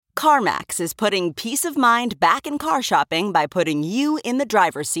CarMax is putting peace of mind back in car shopping by putting you in the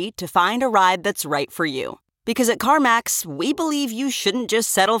driver's seat to find a ride that's right for you. Because at CarMax, we believe you shouldn't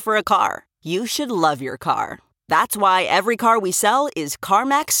just settle for a car. You should love your car. That's why every car we sell is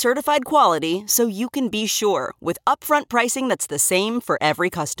CarMax certified quality, so you can be sure with upfront pricing that's the same for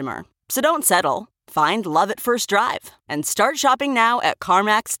every customer. So don't settle. Find love at first drive and start shopping now at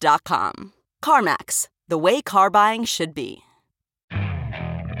CarMax.com. CarMax, the way car buying should be.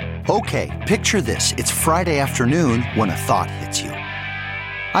 Okay, picture this. It's Friday afternoon when a thought hits you.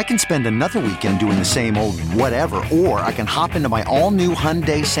 I can spend another weekend doing the same old whatever, or I can hop into my all-new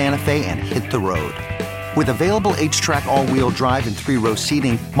Hyundai Santa Fe and hit the road. With available H-Track all-wheel drive and 3-row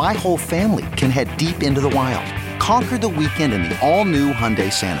seating, my whole family can head deep into the wild. Conquer the weekend in the all-new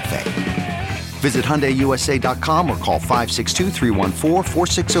Hyundai Santa Fe. Visit HyundaiUSA.com or call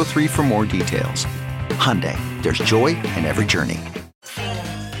 562-314-4603 for more details. Hyundai, there's joy in every journey.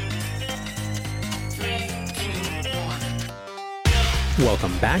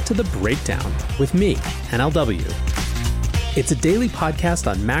 Welcome back to The Breakdown with me, NLW. It's a daily podcast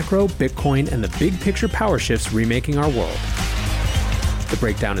on macro, Bitcoin, and the big picture power shifts remaking our world. The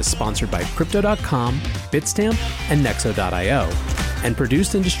Breakdown is sponsored by Crypto.com, Bitstamp, and Nexo.io, and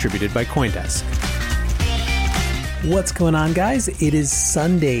produced and distributed by CoinDesk. What's going on, guys? It is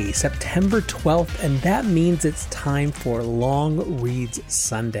Sunday, September 12th, and that means it's time for Long Reads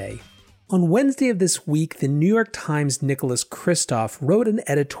Sunday. On Wednesday of this week, the New York Times' Nicholas Kristof wrote an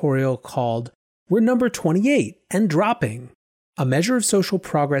editorial called "We're Number 28 and Dropping." A measure of social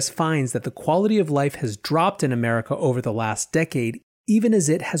progress finds that the quality of life has dropped in America over the last decade, even as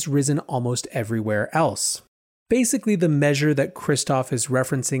it has risen almost everywhere else. Basically, the measure that Kristof is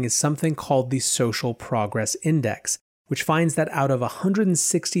referencing is something called the Social Progress Index, which finds that out of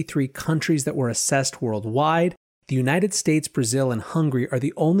 163 countries that were assessed worldwide, the United States, Brazil, and Hungary are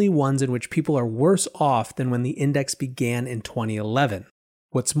the only ones in which people are worse off than when the index began in 2011.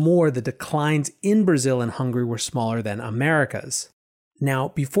 What's more, the declines in Brazil and Hungary were smaller than America's. Now,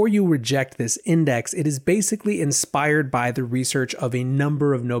 before you reject this index, it is basically inspired by the research of a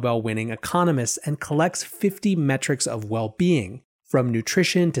number of Nobel-winning economists and collects 50 metrics of well-being, from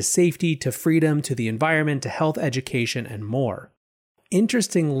nutrition to safety to freedom to the environment to health, education, and more.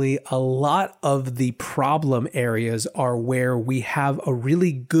 Interestingly, a lot of the problem areas are where we have a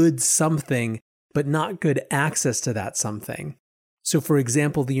really good something, but not good access to that something. So, for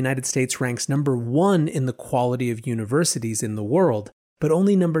example, the United States ranks number 1 in the quality of universities in the world, but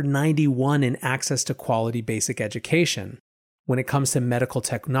only number 91 in access to quality basic education. When it comes to medical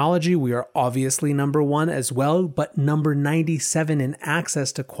technology, we are obviously number 1 as well, but number 97 in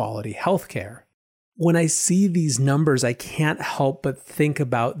access to quality healthcare. When I see these numbers, I can't help but think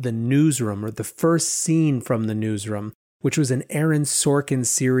about The Newsroom, or the first scene from The Newsroom, which was an Aaron Sorkin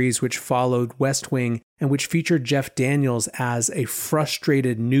series which followed West Wing and which featured Jeff Daniels as a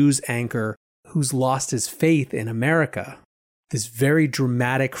frustrated news anchor who's lost his faith in America. This very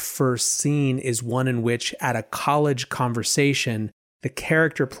dramatic first scene is one in which, at a college conversation, the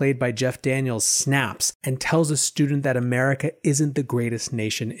character played by Jeff Daniels snaps and tells a student that America isn't the greatest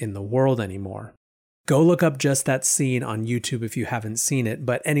nation in the world anymore. Go look up just that scene on YouTube if you haven't seen it,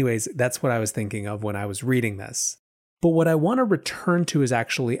 but anyways, that's what I was thinking of when I was reading this. But what I want to return to is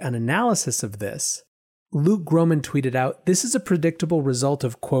actually an analysis of this. Luke Groman tweeted out, "This is a predictable result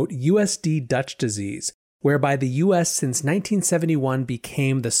of, quote, USD Dutch disease, whereby the US since 1971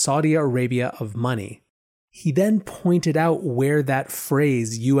 became the Saudi Arabia of money." He then pointed out where that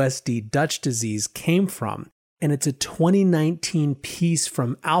phrase USD Dutch disease came from, and it's a 2019 piece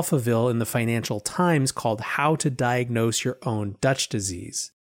from Alphaville in the Financial Times called "How to Diagnose Your Own Dutch Disease."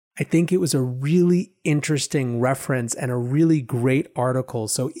 I think it was a really interesting reference and a really great article,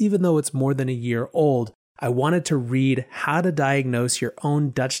 so even though it's more than a year old, I wanted to read How to Diagnose Your Own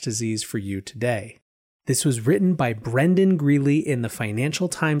Dutch Disease for you today. This was written by Brendan Greeley in the Financial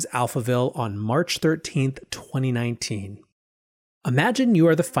Times Alphaville on March 13th, 2019. Imagine you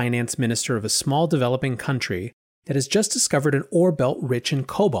are the finance minister of a small developing country that has just discovered an ore belt rich in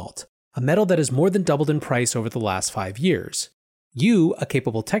cobalt, a metal that has more than doubled in price over the last 5 years. You, a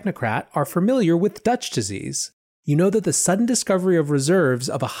capable technocrat, are familiar with Dutch disease. You know that the sudden discovery of reserves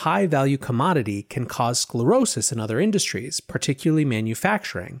of a high-value commodity can cause sclerosis in other industries, particularly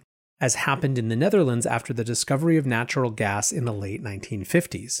manufacturing, as happened in the Netherlands after the discovery of natural gas in the late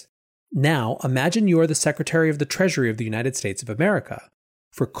 1950s. Now, imagine you are the Secretary of the Treasury of the United States of America.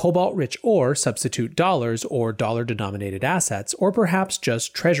 For cobalt-rich ore, substitute dollars or dollar-denominated assets, or perhaps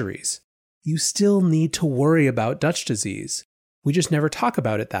just treasuries. You still need to worry about Dutch disease. We just never talk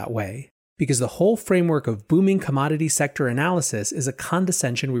about it that way, because the whole framework of booming commodity sector analysis is a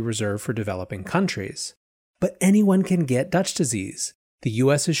condescension we reserve for developing countries. But anyone can get Dutch disease. The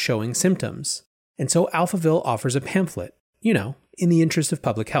US is showing symptoms. And so Alphaville offers a pamphlet, in the interest of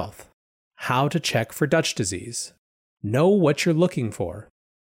public health. How to check for Dutch disease. Know what you're looking for.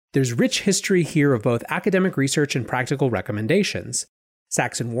 There's rich history here of both academic research and practical recommendations.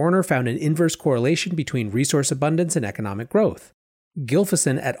 Sachs and Warner found an inverse correlation between resource abundance and economic growth.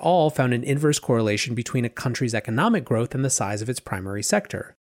 Gilfison et al. Found an inverse correlation between a country's economic growth and the size of its primary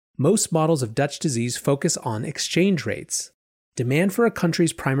sector. Most models of Dutch disease focus on exchange rates. Demand for a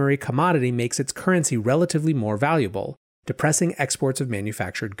country's primary commodity makes its currency relatively more valuable, depressing exports of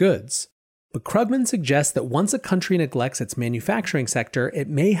manufactured goods. But Krugman suggests that once a country neglects its manufacturing sector, it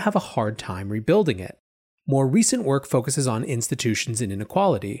may have a hard time rebuilding it. More recent work focuses on institutions and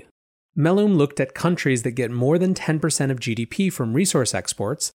inequality. Mellum looked at countries that get more than 10% of GDP from resource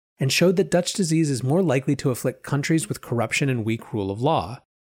exports and showed that Dutch disease is more likely to afflict countries with corruption and weak rule of law.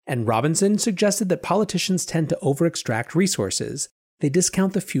 And Robinson suggested that politicians tend to over-extract resources, they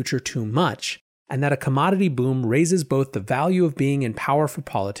discount the future too much, and that a commodity boom raises both the value of being in power for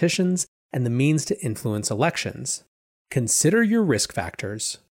politicians and the means to influence elections. Consider your risk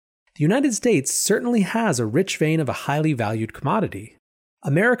factors. The United States certainly has a rich vein of a highly valued commodity.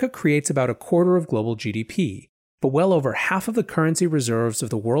 America creates about a quarter of global GDP, but well over half of the currency reserves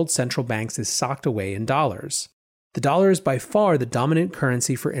of the world's central banks is socked away in dollars. The dollar is by far the dominant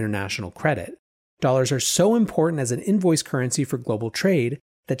currency for international credit. Dollars are so important as an invoice currency for global trade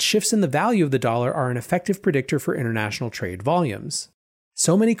that shifts in the value of the dollar are an effective predictor for international trade volumes.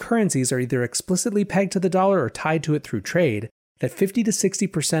 So many currencies are either explicitly pegged to the dollar or tied to it through trade that 50 to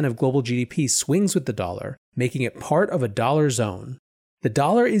 60% of global GDP swings with the dollar, making it part of a dollar zone. The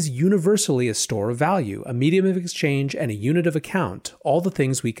dollar is universally a store of value, a medium of exchange, and a unit of account, all the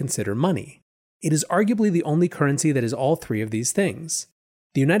things we consider money. It is arguably the only currency that is all three of these things.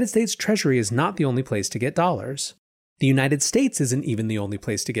 The United States Treasury is not the only place to get dollars. The United States isn't even the only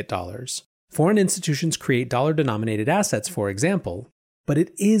place to get dollars. Foreign institutions create dollar-denominated assets, for example, but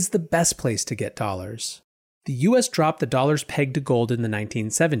it is the best place to get dollars. The US dropped the dollar's peg to gold in the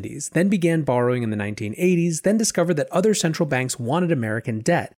 1970s, then began borrowing in the 1980s, then discovered that other central banks wanted American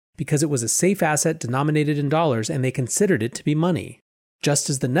debt because it was a safe asset denominated in dollars and they considered it to be money. Just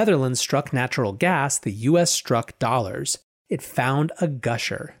as the Netherlands struck natural gas, the US struck dollars. It found a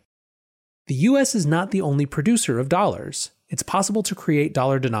gusher. The US is not the only producer of dollars. It's possible to create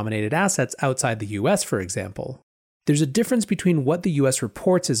dollar-denominated assets outside the US, for example. There's a difference between what the US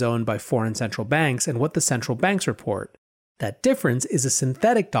reports is owned by foreign central banks and what the central banks report. That difference is a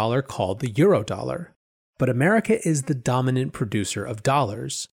synthetic dollar called the eurodollar. But America is the dominant producer of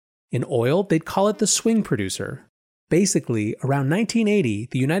dollars. In oil, they'd call it the swing producer. Basically, around 1980,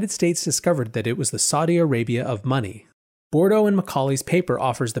 the United States discovered that it was the Saudi Arabia of money. Bordeaux and Macaulay's paper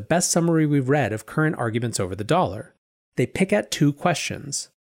offers the best summary we've read of current arguments over the dollar. They pick at two questions.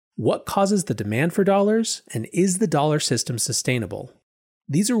 What causes the demand for dollars, and is the dollar system sustainable?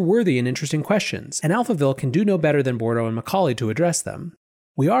 These are worthy and interesting questions, and Alphaville can do no better than Bordeaux and Macaulay to address them.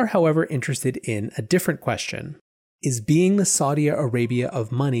 We are, however, interested in a different question. Is being the Saudi Arabia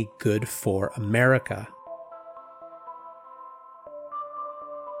of money good for America?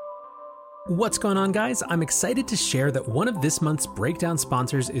 What's going on, guys? I'm excited to share that one of this month's breakdown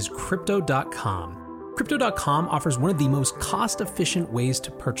sponsors is Crypto.com. Crypto.com offers one of the most cost-efficient ways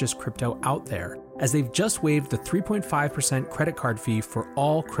to purchase crypto out there, as they've just waived the 3.5% credit card fee for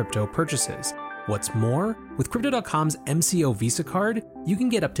all crypto purchases. What's more, with Crypto.com's MCO Visa card, you can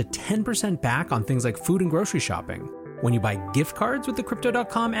get up to 10% back on things like food and grocery shopping. When you buy gift cards with the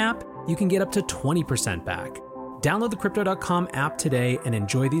Crypto.com app, you can get up to 20% back. Download the Crypto.com app today and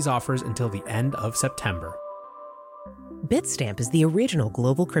enjoy these offers until the end of September. Bitstamp is the original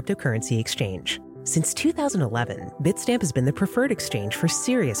global cryptocurrency exchange. Since 2011, Bitstamp has been the preferred exchange for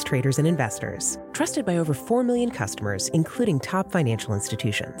serious traders and investors, trusted by over 4 million customers, including top financial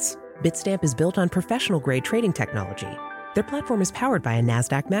institutions. Bitstamp is built on professional-grade trading technology. Their platform is powered by a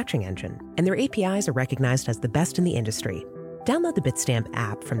NASDAQ matching engine, and their APIs are recognized as the best in the industry. Download the Bitstamp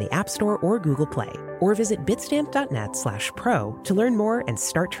app from the App Store or Google Play, or visit bitstamp.net/pro to learn more and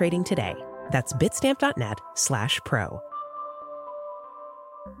start trading today. That's bitstamp.net/pro.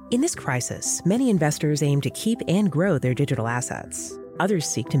 In this crisis, many investors aim to keep and grow their digital assets. Others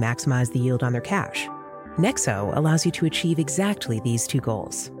seek to maximize the yield on their cash. Nexo allows you to achieve exactly these two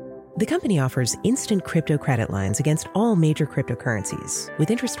goals. The company offers instant crypto credit lines against all major cryptocurrencies, with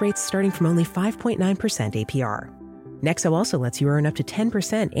interest rates starting from only 5.9% APR. Nexo also lets you earn up to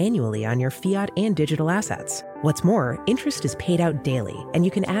 10% annually on your fiat and digital assets. What's more, interest is paid out daily, and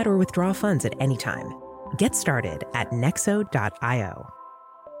you can add or withdraw funds at any time. Get started at nexo.io.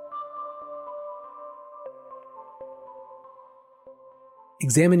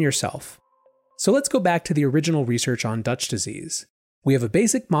 Examine yourself. So let's go back to the original research on Dutch disease. We have a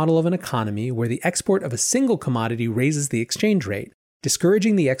basic model of an economy where the export of a single commodity raises the exchange rate,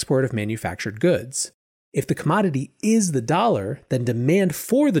 discouraging the export of manufactured goods. If the commodity is the dollar, then demand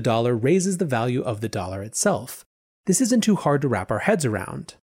for the dollar raises the value of the dollar itself. This isn't too hard to wrap our heads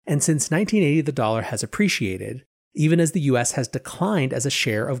around. And since 1980, the dollar has appreciated, even as the US has declined as a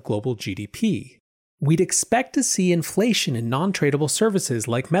share of global GDP. We'd expect to see inflation in non-tradable services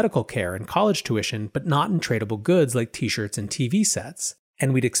like medical care and college tuition, but not in tradable goods like t-shirts and TV sets.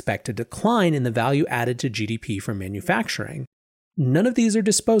 And we'd expect a decline in the value added to GDP from manufacturing. None of these are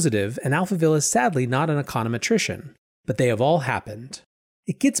dispositive, and Alphaville is sadly not an econometrician, but they have all happened.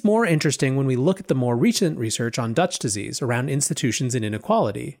 It gets more interesting when we look at the more recent research on Dutch disease around institutions and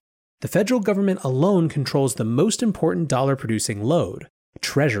inequality. The federal government alone controls the most important dollar-producing load,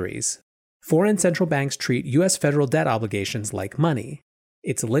 treasuries. Foreign central banks treat U.S. federal debt obligations like money.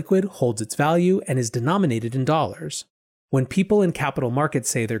 It's liquid, holds its value, and is denominated in dollars. When people in capital markets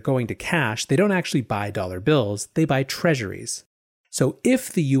say they're going to cash, they don't actually buy dollar bills, they buy treasuries. So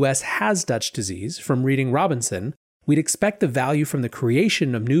if the US has Dutch disease, from reading Robinson, we'd expect the value from the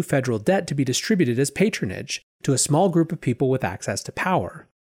creation of new federal debt to be distributed as patronage to a small group of people with access to power.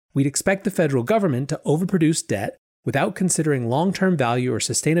 We'd expect the federal government to overproduce debt without considering long-term value or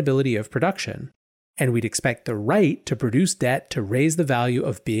sustainability of production. And we'd expect the right to produce debt to raise the value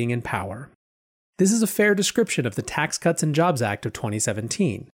of being in power. This is a fair description of the Tax Cuts and Jobs Act of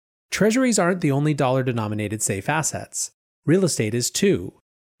 2017. Treasuries aren't the only dollar-denominated safe assets. Real estate is too.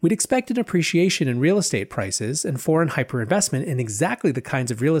 We'd expect an appreciation in real estate prices and foreign hyperinvestment in exactly the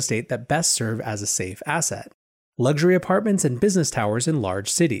kinds of real estate that best serve as a safe asset. Luxury apartments and business towers in large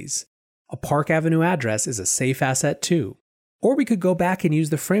cities. A Park Avenue address is a safe asset too. Or we could go back and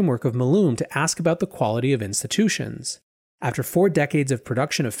use the framework of Malum to ask about the quality of institutions. After 4 decades of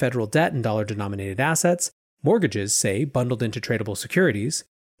production of federal debt and dollar-denominated assets, mortgages, say, bundled into tradable securities,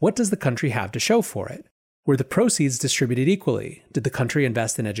 what does the country have to show for it? Were the proceeds distributed equally? Did the country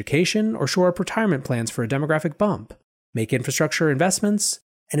invest in education or shore up retirement plans for a demographic bump? Make infrastructure investments?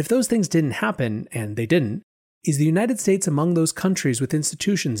 And if those things didn't happen, and they didn't, is the United States among those countries with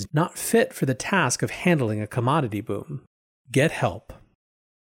institutions not fit for the task of handling a commodity boom? Get help.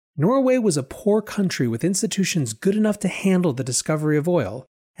 Norway was a poor country with institutions good enough to handle the discovery of oil,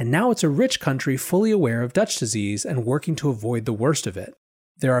 and now it's a rich country fully aware of Dutch disease and working to avoid the worst of it.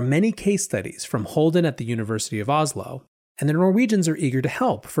 There are many case studies from Holden at the University of Oslo, and the Norwegians are eager to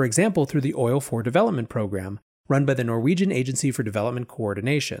help, for example through the Oil for Development program, run by the Norwegian Agency for Development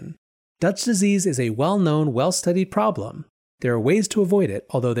Coordination. Dutch disease is a well-known, well-studied problem. There are ways to avoid it,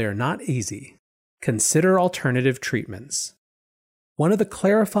 although they are not easy. Consider alternative treatments. One of the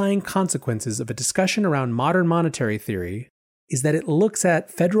clarifying consequences of a discussion around modern monetary theory is that it looks at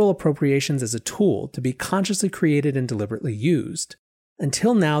federal appropriations as a tool to be consciously created and deliberately used.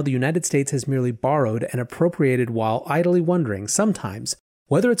 Until now, the United States has merely borrowed and appropriated while idly wondering, sometimes,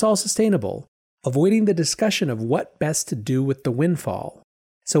 whether it's all sustainable, avoiding the discussion of what best to do with the windfall.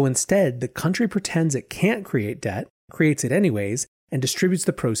 So instead, the country pretends it can't create debt, creates it anyways, and distributes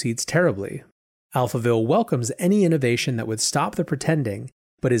the proceeds terribly. Alphaville welcomes any innovation that would stop the pretending,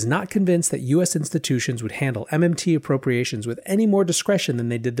 but is not convinced that U.S. institutions would handle MMT appropriations with any more discretion than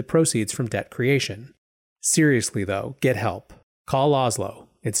they did the proceeds from debt creation. Seriously though, get help. Call Oslo.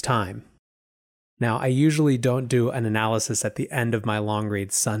 It's time. Now, I usually don't do an analysis at the end of my long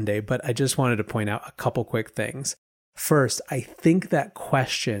read Sunday, but I just wanted to point out a couple quick things. First, I think that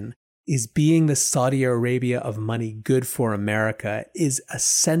question, is being the Saudi Arabia of money good for America, is a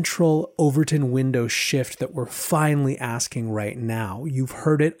central Overton window shift that we're finally asking right now. You've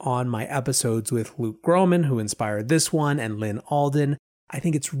heard it on my episodes with Luke Groman, who inspired this one, and Lynn Alden. I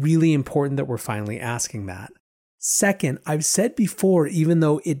think it's really important that we're finally asking that. Second, I've said before, even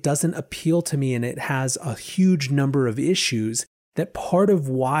though it doesn't appeal to me and it has a huge number of issues, that part of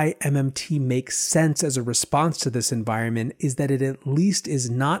why MMT makes sense as a response to this environment is that it at least is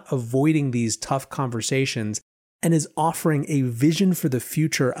not avoiding these tough conversations and is offering a vision for the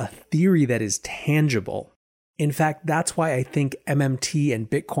future, a theory that is tangible. In fact, that's why I think MMT and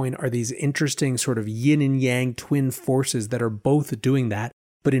Bitcoin are these interesting sort of yin and yang twin forces that are both doing that,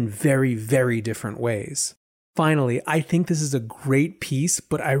 but in very, very different ways. Finally, I think this is a great piece,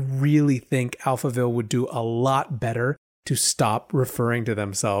 but I really think Alphaville would do a lot better to stop referring to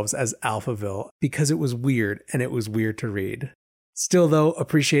themselves as Alphaville because it was weird and it was weird to read. Still, though,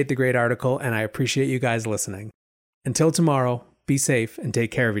 appreciate the great article and I appreciate you guys listening. Until tomorrow, be safe and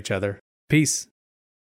take care of each other. Peace.